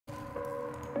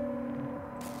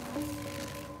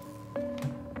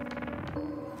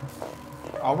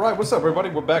Alright, what's up everybody?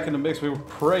 We're back in the mix. We were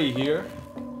Prey here.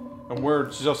 And we're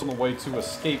just on the way to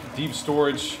escape deep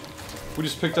storage. We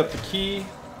just picked up the key.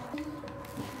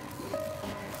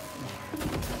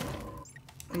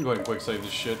 I'm gonna go ahead and quick save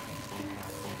this shit.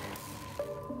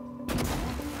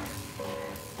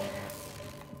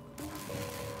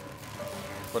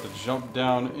 About to jump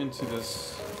down into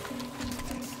this.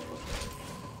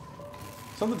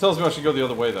 Something tells me I should go the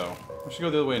other way though. I should go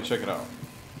the other way and check it out.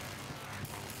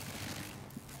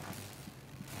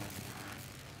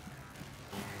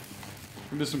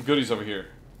 There's some goodies over here.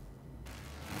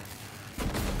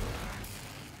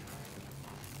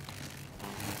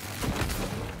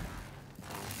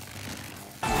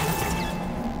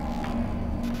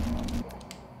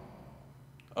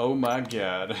 Oh my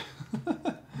god.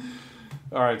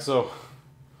 Alright, so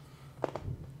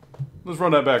let's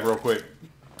run that back real quick.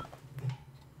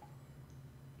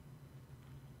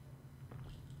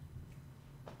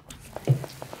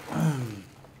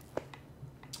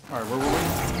 Alright, where were we?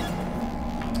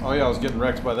 Oh yeah, I was getting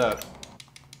wrecked by that.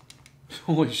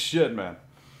 Holy shit, man.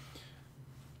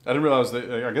 I didn't realize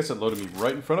that, I guess it loaded me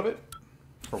right in front of it.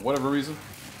 For whatever reason.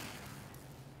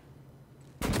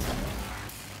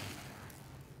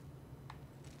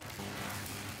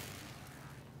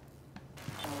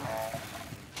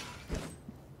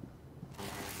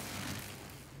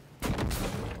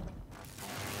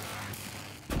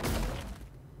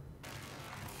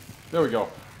 There we go.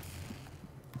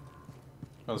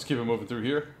 Now let's keep it moving through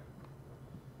here.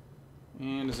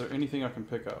 And is there anything I can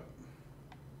pick up?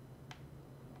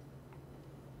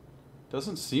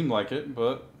 Doesn't seem like it,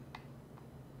 but...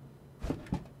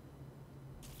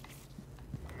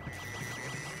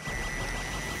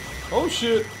 Oh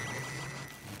shit!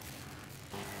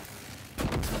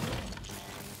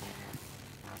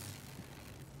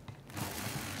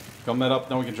 Gum that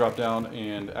up, now we can drop down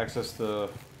and access the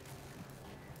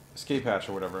escape hatch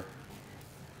or whatever.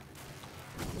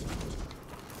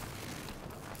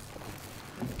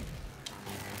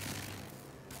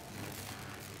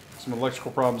 Some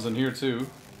electrical problems in here too.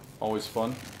 Always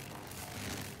fun.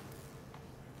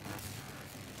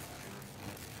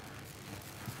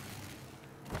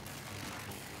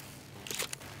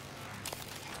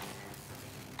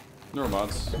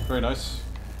 Neuromods. Very nice.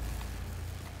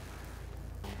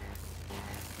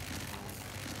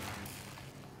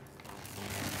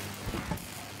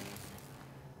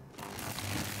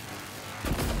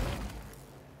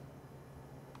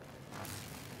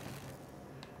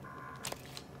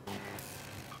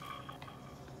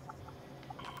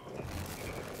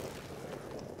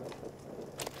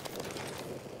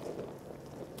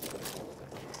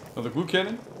 Another glue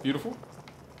cannon, beautiful.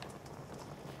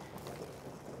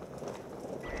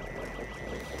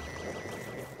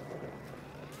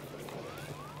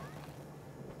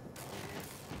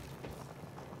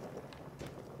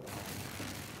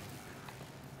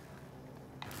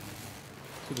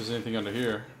 See if there's anything under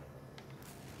here.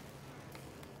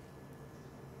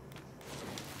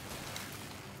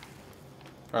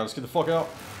 Alright, let's get the fuck out.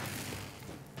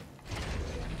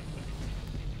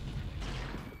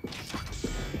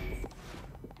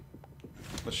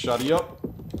 Let's shotty up.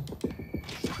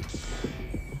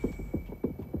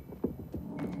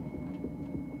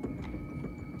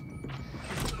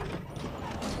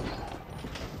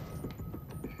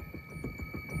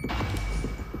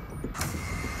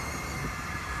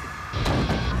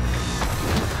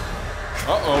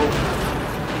 Uh-oh.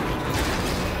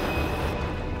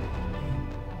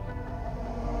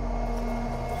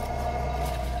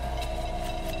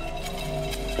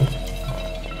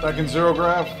 Back in zero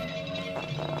graph.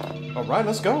 Alright,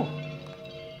 let's go.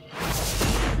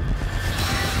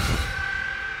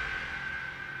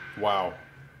 Wow.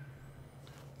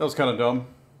 That was kind of dumb.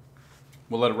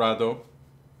 We'll let it ride though.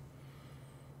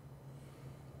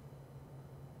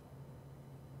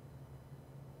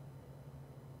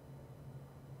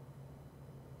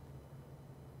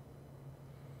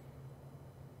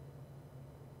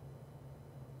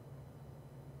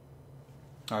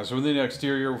 Alright, so we're in the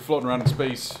exterior, we're floating around in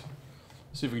space.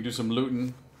 See if we can do some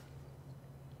looting.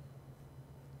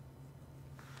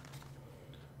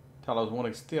 Talos one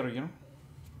exterior.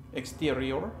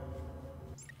 Exterior.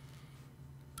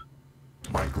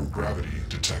 Microgravity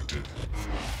detected.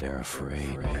 They're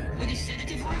afraid.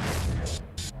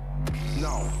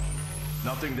 No.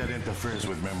 Nothing that interferes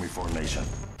with memory formation.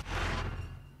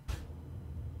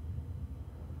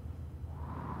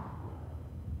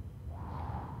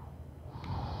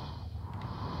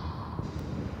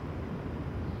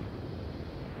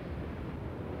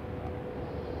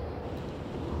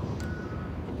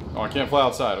 Oh, I can't fly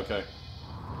outside, okay.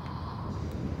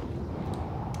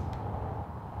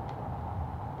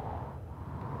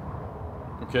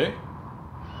 Okay.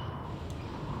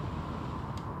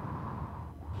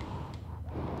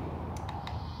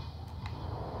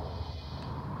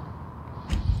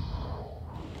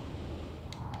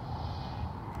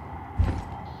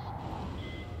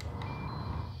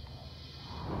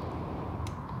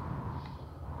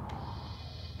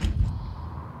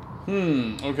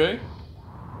 Okay.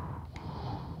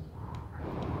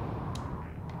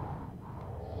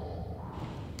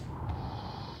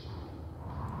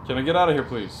 Can I get out of here,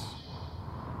 please?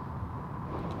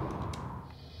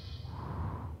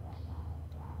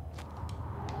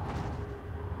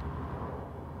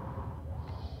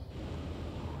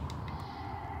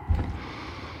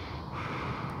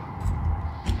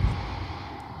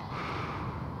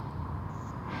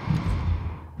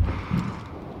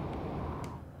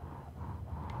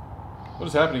 What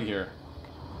is happening here?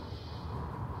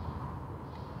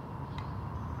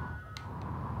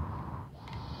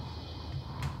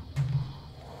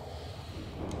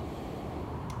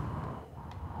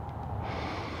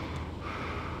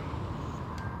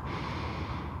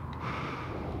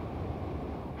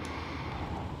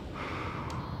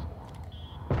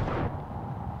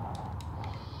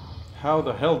 How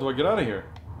the hell do I get out of here?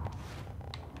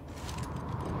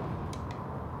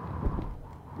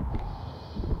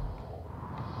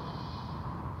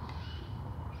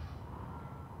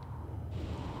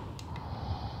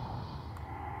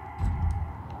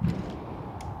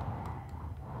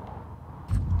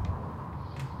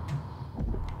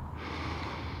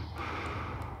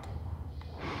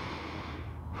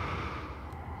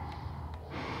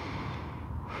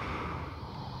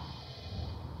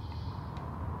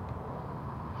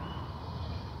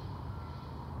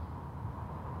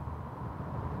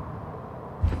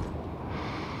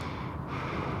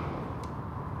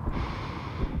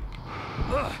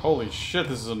 Holy shit,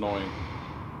 this is annoying.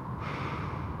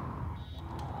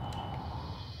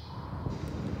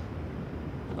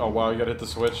 Oh wow, you gotta hit the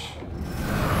switch.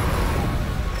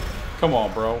 Come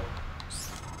on, bro.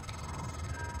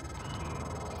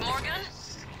 Morgan?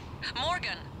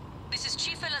 Morgan, this is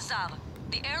Chief Elazar.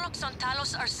 The airlocks on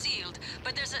Talos are sealed,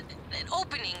 but there's an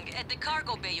opening at the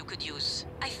cargo bay you could use.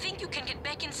 I think you can get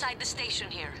back inside the station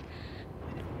here.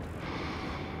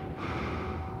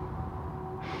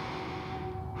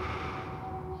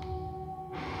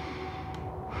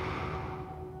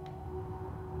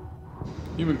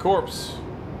 Human corpse.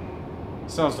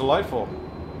 Sounds delightful.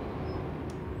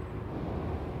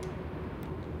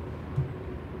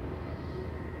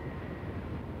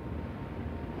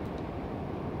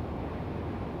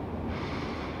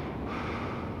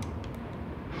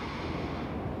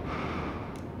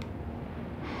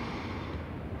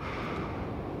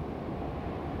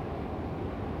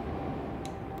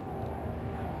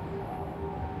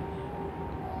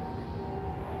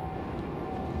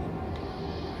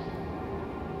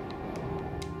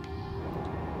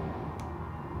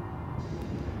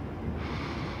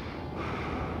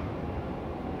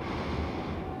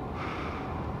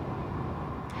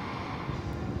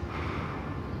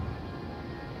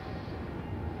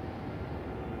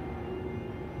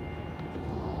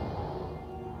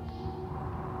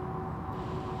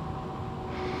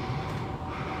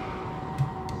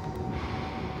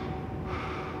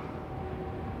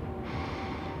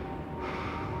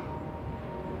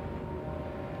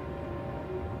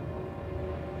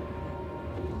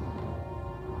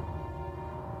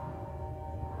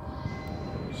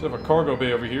 Should have a cargo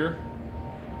bay over here.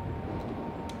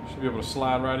 Should be able to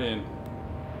slide right in.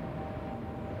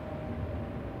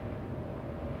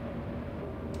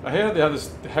 I hate how they have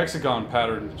this hexagon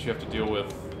pattern that you have to deal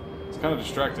with. It's kind of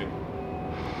distracting.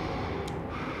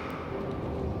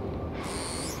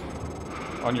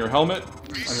 On your helmet,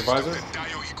 on your visor.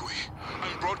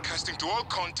 I'm broadcasting to all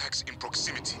contacts in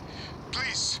proximity.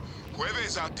 Please, whoever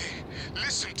is out there,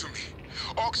 listen to me.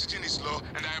 Oxygen is low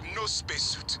and I have no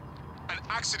spacesuit. An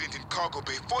accident in cargo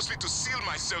bay forced me to seal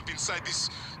myself inside this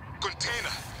container,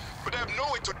 but I have no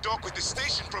way to dock with the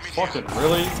station from in here. Fucking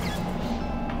really?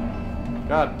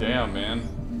 God damn, man.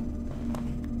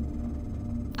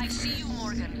 I see you,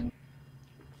 Morgan.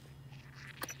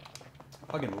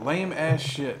 Fucking lame ass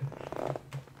shit.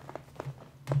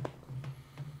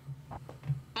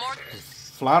 Morgan.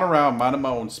 Flying around minding my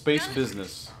own space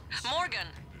business. Morgan,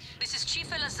 this is Chief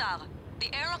Elazar.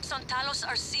 The airlocks on Talos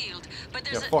are sealed, but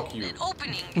there's fuck you. an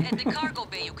opening at the cargo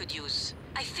bay you could use.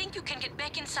 I think you can get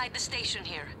back inside the station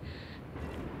here.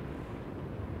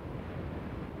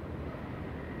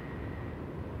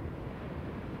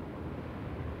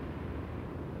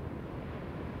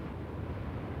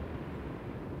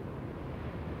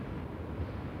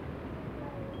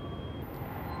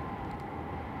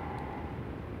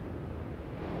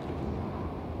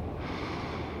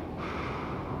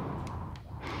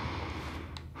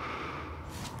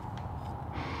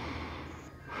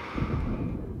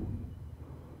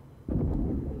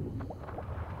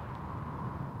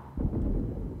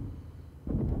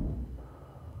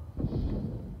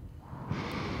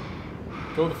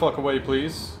 Go the fuck away,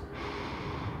 please.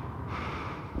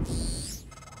 This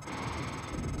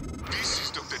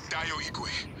is Dr. Dayo Igwe.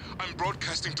 I'm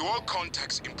broadcasting to all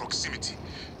contacts in proximity.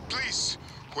 Please,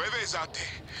 whoever is out there,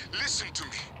 listen to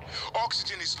me.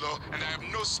 Oxygen is low and I have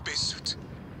no spacesuit.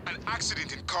 An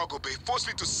accident in cargo bay forced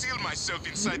me to seal myself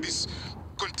inside this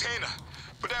container,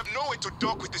 but I have no way to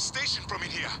dock with the station from in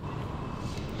here.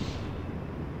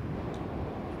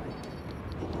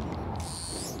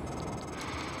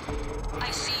 I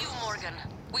see you, Morgan.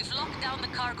 We've locked down the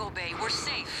cargo bay. We're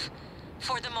safe.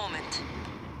 For the moment.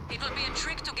 It will be a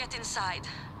trick to get inside.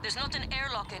 There's not an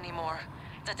airlock anymore.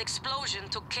 That explosion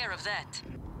took care of that.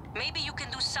 Maybe you can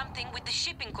do something with the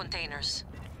shipping containers.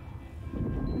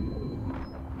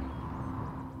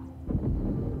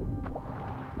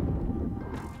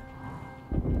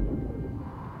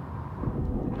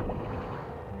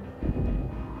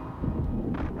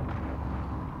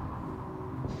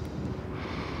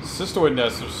 Cystoid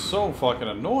nests are so fucking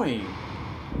annoying.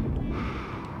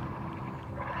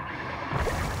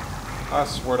 I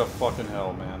swear to fucking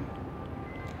hell, man.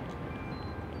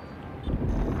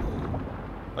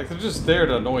 Like, they're just there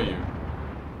to annoy you.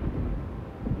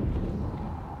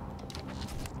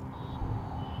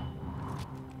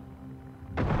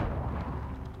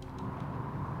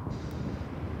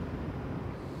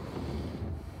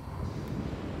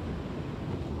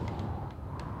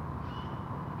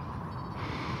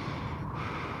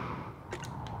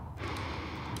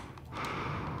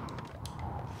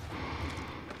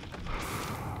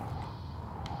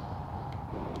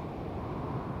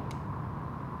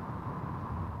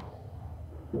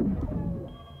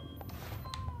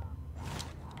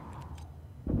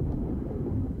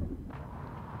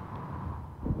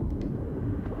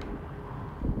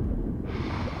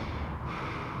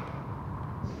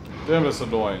 Damn, it's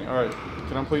annoying. Alright,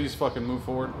 can I please fucking move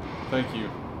forward? Thank you.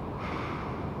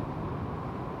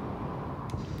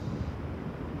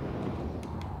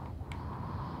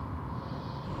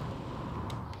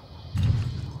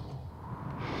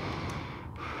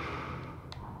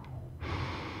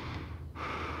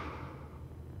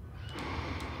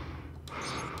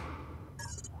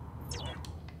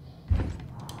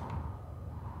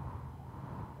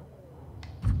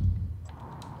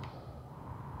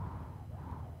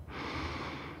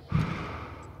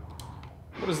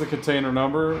 What is the container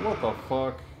number? What the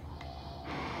fuck?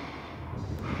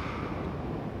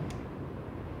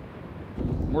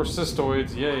 More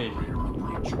cystoids, yay.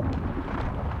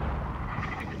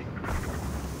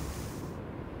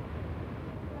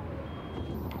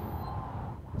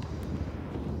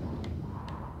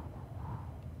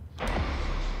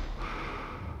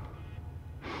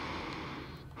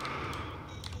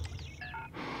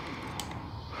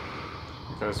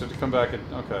 Okay, so to come back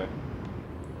and okay.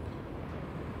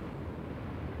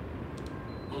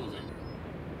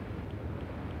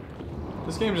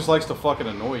 This game just likes to fucking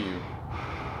annoy you.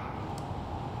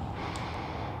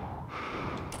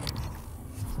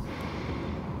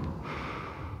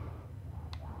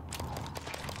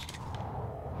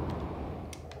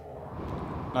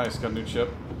 Nice, got a new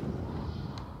chip.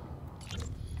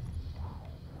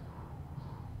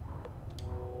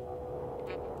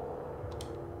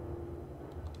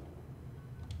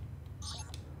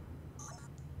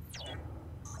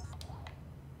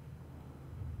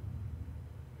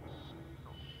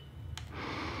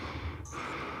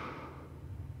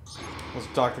 Let's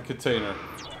dock the container.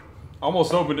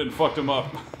 Almost opened it and fucked him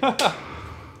up. Oh,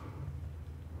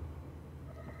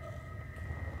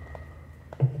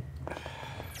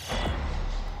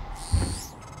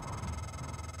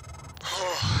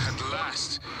 at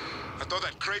last. I thought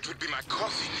that crate would be my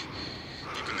coffin.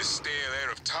 Even the stale air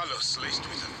of Talos laced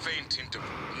with a faint hint of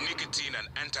nicotine and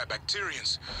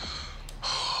antibacterians.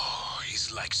 Oh,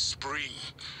 it's like spring.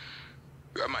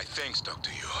 My thanks,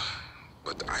 Dr. Yu.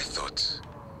 But I thought...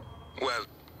 Well,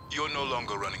 you're no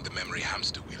longer running the memory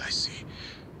hamster wheel, I see.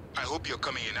 I hope you're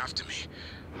coming in after me.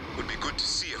 Would be good to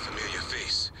see a familiar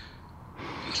face.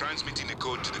 I'm transmitting the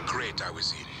code to the crate I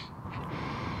was in.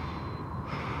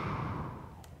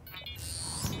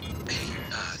 Hey,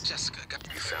 Jessica.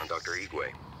 You found Dr.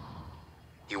 Igwe.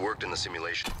 He worked in the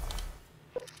simulation.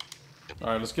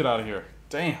 Alright, let's get out of here.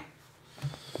 Damn.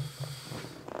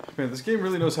 Man, this game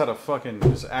really knows how to fucking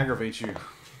just aggravate you.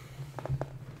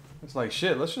 It's like,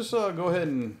 shit, let's just go ahead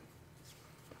and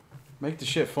make the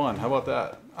shit fun. How about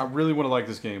that? I really want to like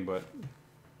this game, but...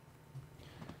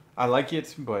 I like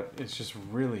it, but it's just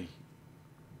really...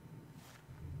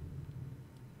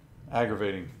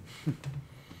 aggravating.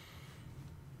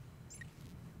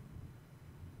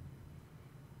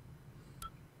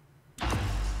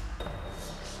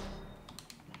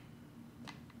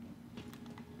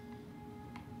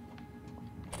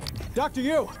 Dr.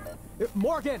 Yu!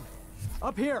 Morgan!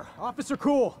 Up here, Officer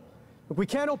Cool. If we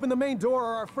can't open the main door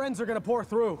or our friends are gonna pour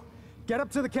through. Get up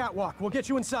to the catwalk, we'll get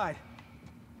you inside.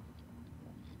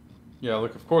 Yeah,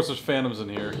 look, of course there's phantoms in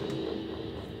here.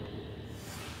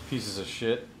 Pieces of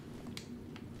shit.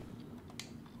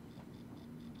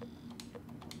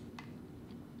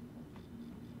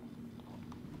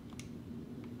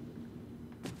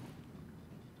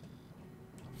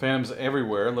 Phantoms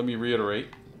everywhere, let me reiterate.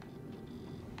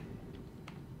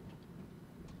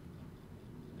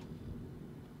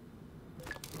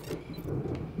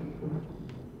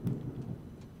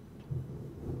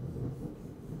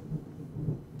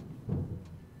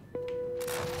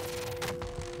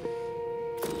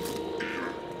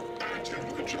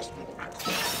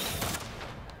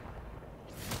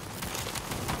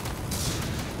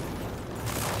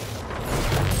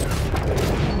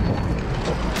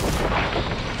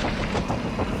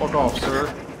 Fuck off,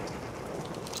 sir.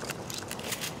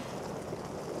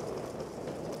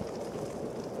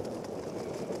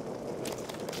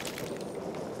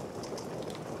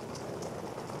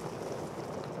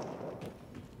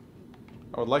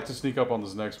 I would like to sneak up on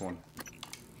this next one.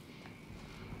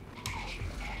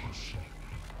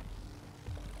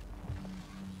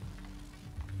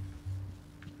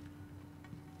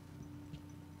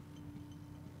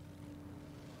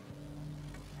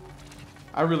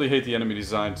 I really hate the enemy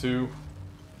design too.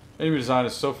 Enemy design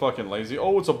is so fucking lazy.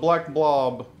 Oh, it's a black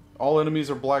blob. All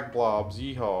enemies are black blobs.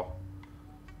 Yeehaw.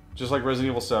 Just like Resident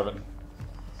Evil 7.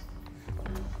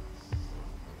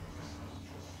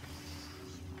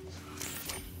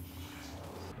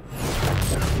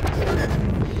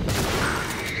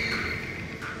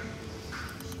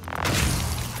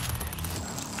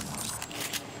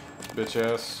 Bitch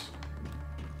ass.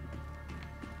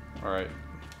 Alright.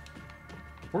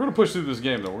 We're gonna push through this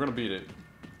game though, we're gonna beat it.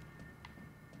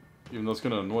 Even though it's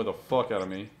gonna annoy the fuck out of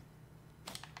me.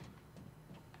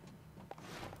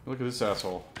 Look at this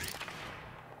asshole.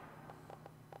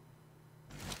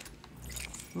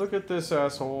 Look at this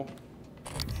asshole.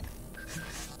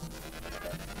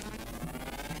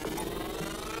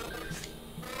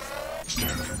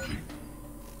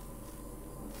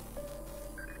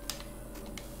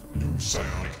 New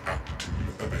sound aptitude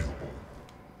available.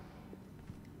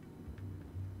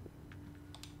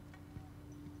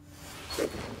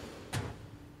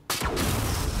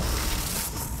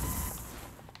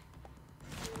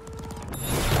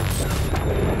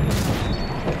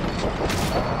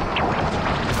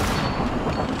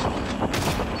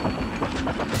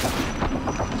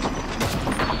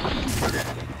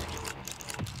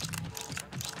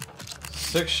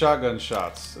 Six shotgun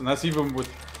shots, and that's even with.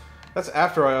 That's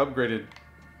after I upgraded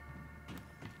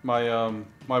my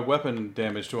my weapon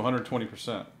damage to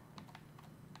 120%.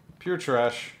 Pure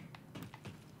trash.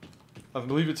 I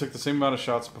believe it took the same amount of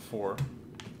shots before.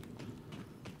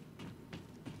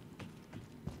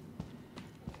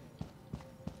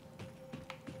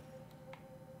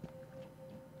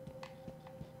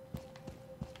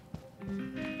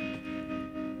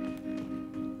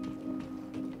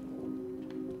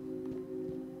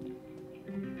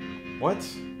 What?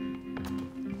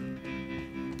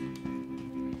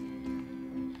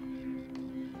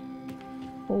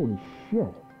 Holy shit.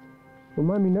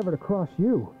 Remind me never to cross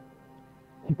you.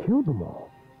 You killed them all.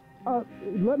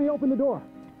 Let me open the door.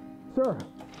 Sir.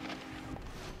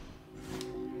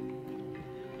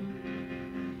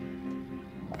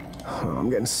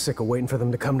 I'm getting sick of waiting for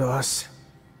them to come to us.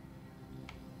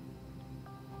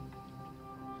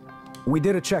 We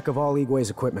did a check of all Igwe's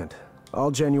equipment.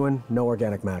 All genuine, no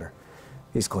organic matter.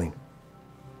 He's clean.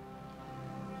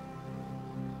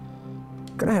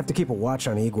 Gonna have to keep a watch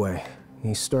on Igwe.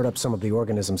 He stirred up some of the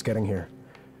organisms getting here.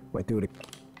 Might do it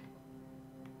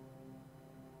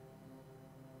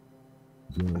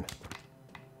again.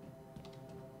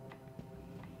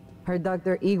 Heard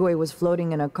Dr. Igwe was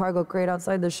floating in a cargo crate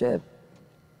outside the ship.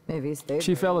 Maybe he stayed.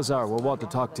 Chief Elazar will want to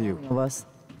talk to you. Of us.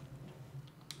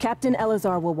 Captain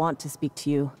Elazar will want to speak to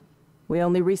you. We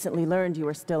only recently learned you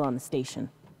were still on the station.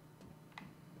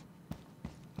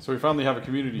 So we finally have a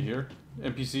community here.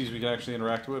 NPCs we can actually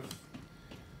interact with.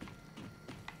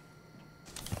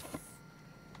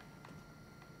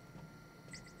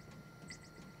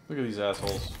 Look at these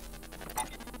assholes.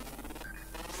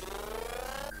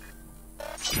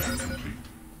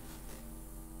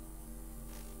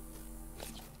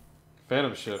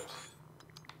 Phantom shift.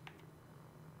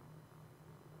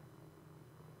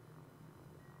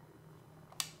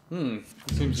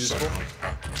 Seems useful.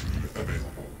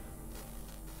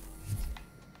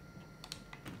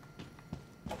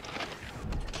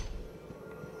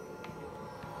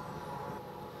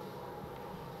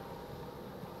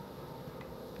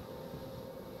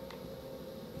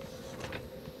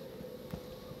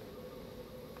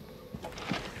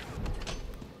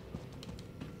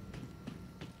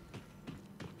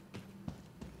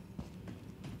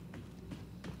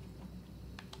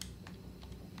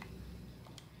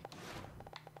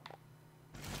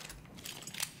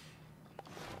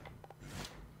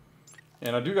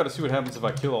 And I do got to see what happens if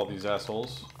I kill all these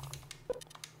assholes.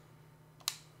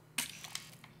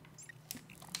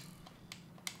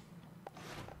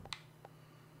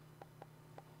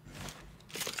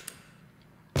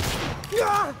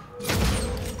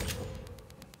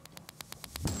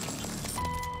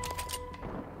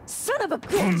 Son of a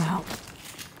bitch! Now.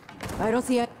 I don't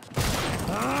see it.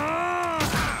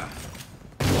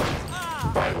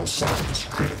 Vital signs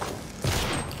critical.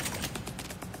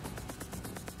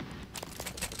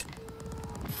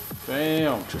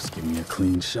 Damn. Just give me a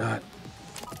clean shot.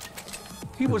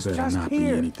 He was Better just not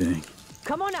here. be anything.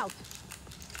 Come on out.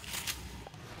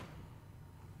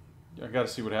 I gotta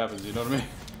see what happens, you know what I mean?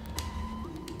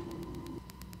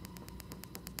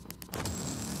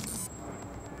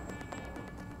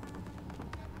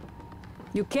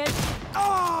 You can't.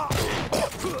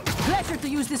 Pleasure to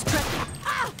use this trap.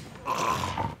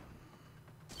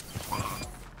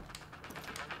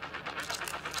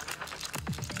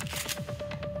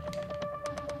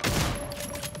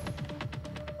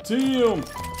 Damn!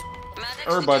 Maddox,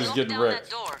 Everybody's did you lock getting down wrecked.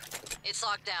 That door? It's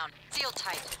locked down. Seal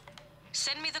tight.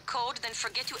 Send me the code, then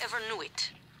forget you ever knew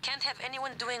it. Can't have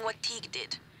anyone doing what Teague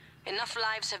did. Enough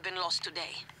lives have been lost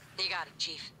today. You got it,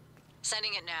 Chief.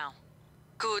 Sending it now.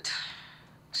 Good.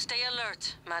 Stay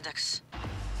alert, Maddox.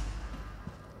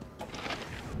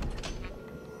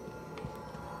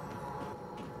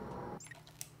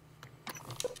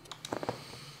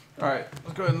 Alright,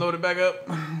 let's go ahead and load it back up.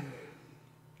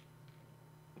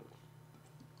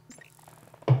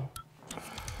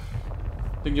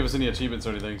 Didn't give us any achievements or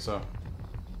anything, so.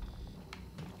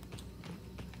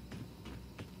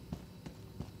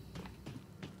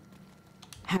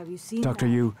 Have you seen Dr.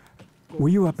 Yu, were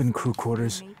you up in crew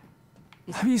quarters?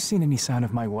 Have you seen any sign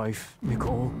of my wife,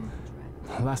 Nicole?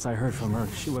 Last I heard from her,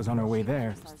 she was on her way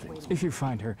there. If you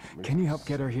find her, can you help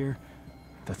get her here?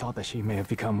 The thought that she may have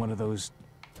become one of those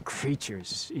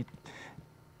creatures.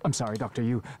 I'm sorry, Dr.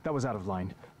 Yu, that was out of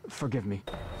line. Forgive me.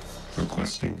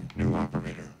 Requesting new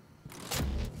operator.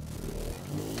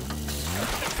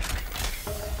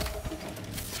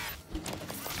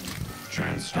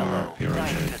 Transfer Pyramid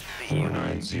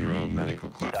 490 medical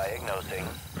class. Diagnosing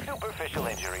superficial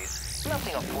injuries.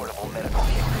 Nothing a portable medical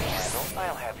kit can handle.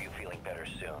 I'll have you feeling better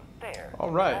soon. There. All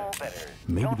right. All better.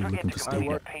 Maybe Don't they're forget looking to for complete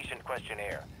your stable. patient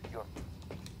questionnaire.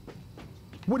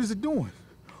 What is it doing?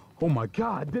 Oh my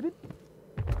God, did it?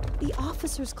 The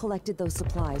officers collected those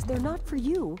supplies. They're not for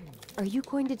you. Are you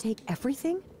going to take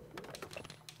everything?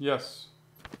 Yes.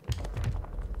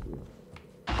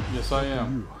 Yes, I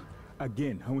am.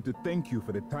 Again, I want to thank you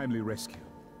for the timely rescue.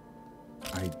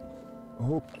 I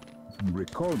hope you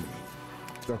recall me.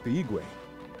 Dr. Igwe.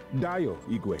 Dio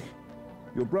Igwe.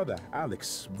 Your brother,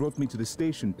 Alex, brought me to the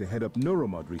station to head up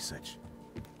neuromod research.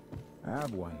 I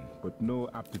have one, but no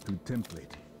aptitude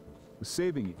template. Was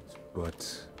saving it,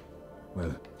 but,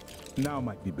 well, now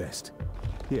might be best.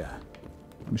 Here,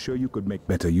 I'm sure you could make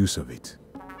better use of it.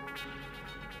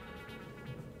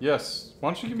 Yes. Why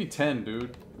don't you give me 10,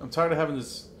 dude? I'm tired of having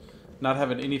this, not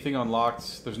having anything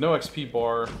unlocked. There's no XP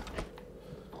bar.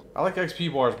 I like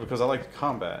XP bars because I like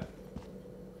combat.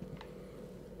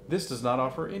 This does not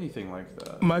offer anything like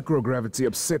that. Microgravity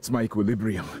upsets my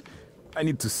equilibrium. I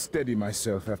need to steady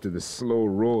myself after the slow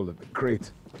roll of the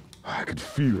crate. I could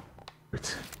feel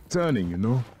it turning, you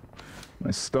know?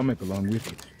 My stomach along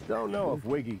with it. Don't know if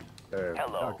Wiggy,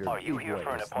 Hello, Dr. are you here Igwe for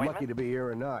an is appointment? lucky to be here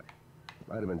or not.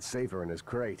 Might have been safer in his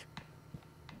crate.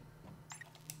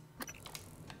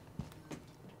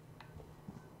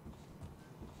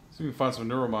 See if we can find some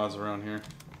neuromods around here.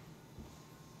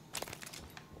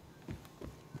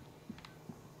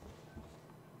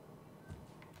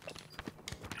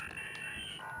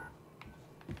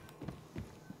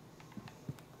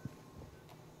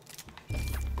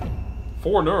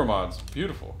 Four neuromods.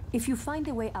 Beautiful. If you find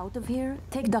a way out of here,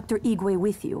 take Dr. Igwe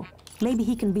with you. Maybe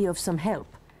he can be of some help.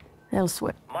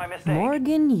 Elsewhere. My mistake.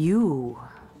 Morgan, you.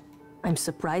 I'm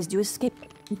surprised you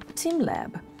escaped Sim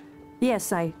Lab.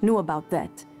 Yes, I knew about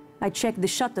that. I checked the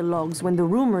shuttle logs when the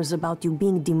rumors about you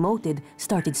being demoted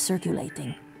started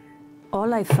circulating.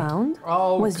 All I found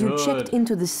was you checked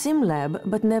into the Sim Lab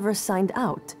but never signed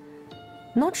out.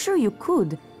 Not sure you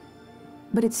could,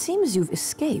 but it seems you've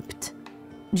escaped.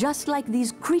 Just like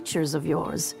these creatures of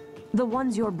yours. The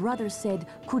ones your brother said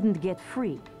couldn't get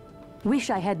free. Wish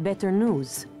I had better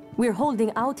news. We're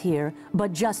holding out here,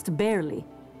 but just barely.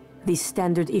 These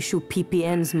standard issue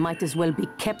PPNs might as well be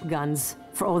kept guns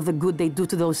for all the good they do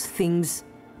to those things.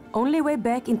 Only way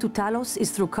back into Talos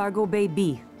is through Cargo Bay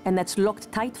B, and that's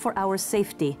locked tight for our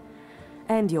safety.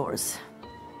 And yours.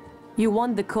 You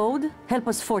want the code? Help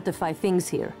us fortify things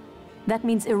here. That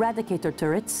means Eradicator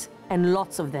turrets, and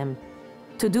lots of them.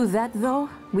 To do that, though,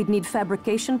 we'd need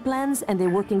fabrication plans and a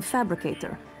working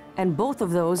fabricator. And both of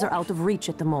those are out of reach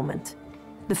at the moment.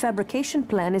 The fabrication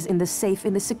plan is in the safe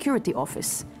in the security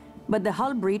office, but the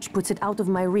hull breach puts it out of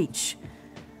my reach.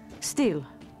 Still,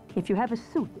 if you have a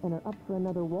suit and are up for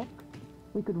another walk,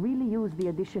 we could really use the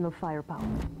additional firepower.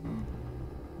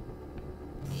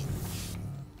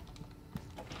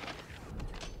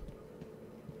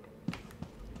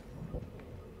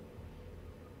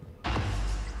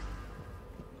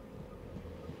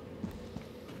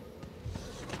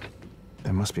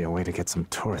 There must be a way to get some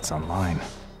turrets online.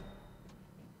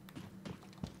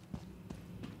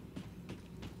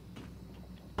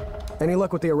 Any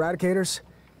luck with the Eradicators?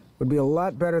 Would be a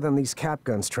lot better than these cap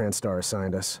guns TranStar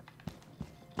assigned us.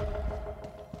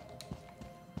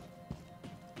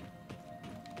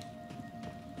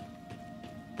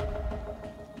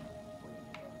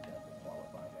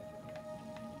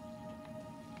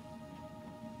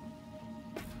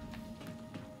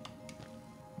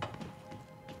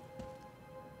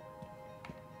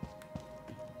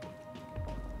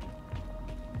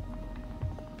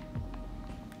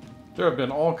 There have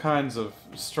been all kinds of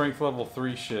strength level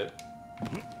 3 shit.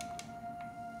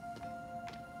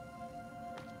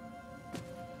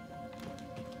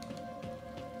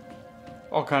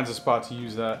 All kinds of spots to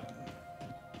use that.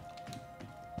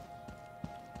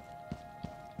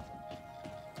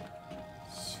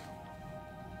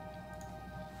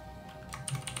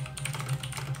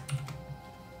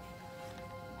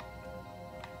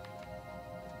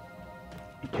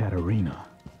 Katarina.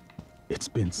 It's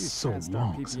been so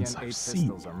long since I've seen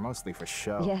you. Are mostly for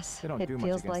show. Yes, They don't it do much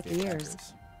feels against like the years.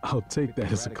 attackers. I'll take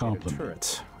that as a Eradicated compliment.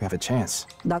 turrets. We have a chance.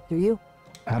 Dr. Yu?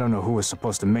 I don't know who was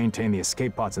supposed to maintain the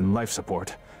escape pods and life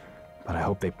support, but I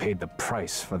hope they paid the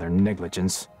price for their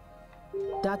negligence.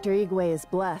 Dr. Igwe is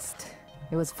blessed.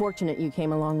 It was fortunate you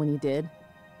came along when you did.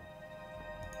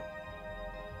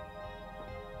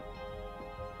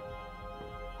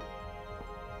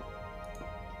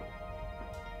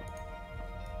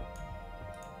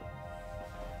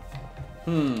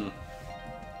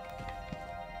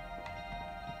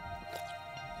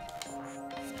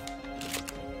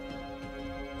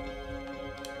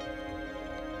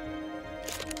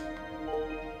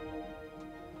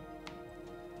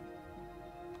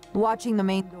 Watching the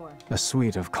main door. A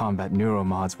suite of combat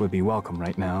neuromods would be welcome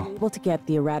right now. Able to get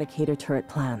the Eradicator turret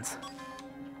plans.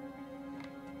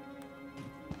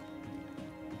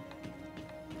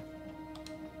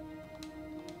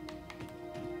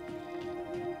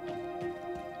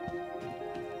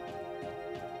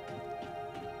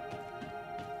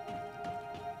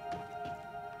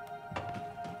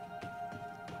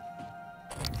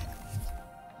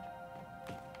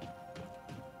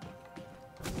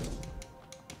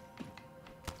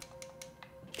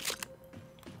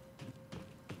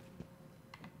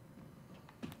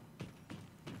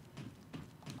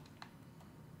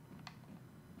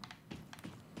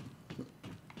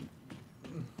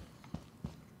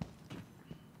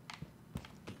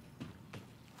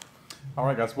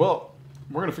 Alright guys, well,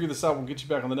 we're going to figure this out. We'll get you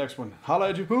back on the next one. Holla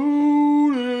at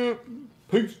you.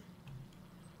 Peace.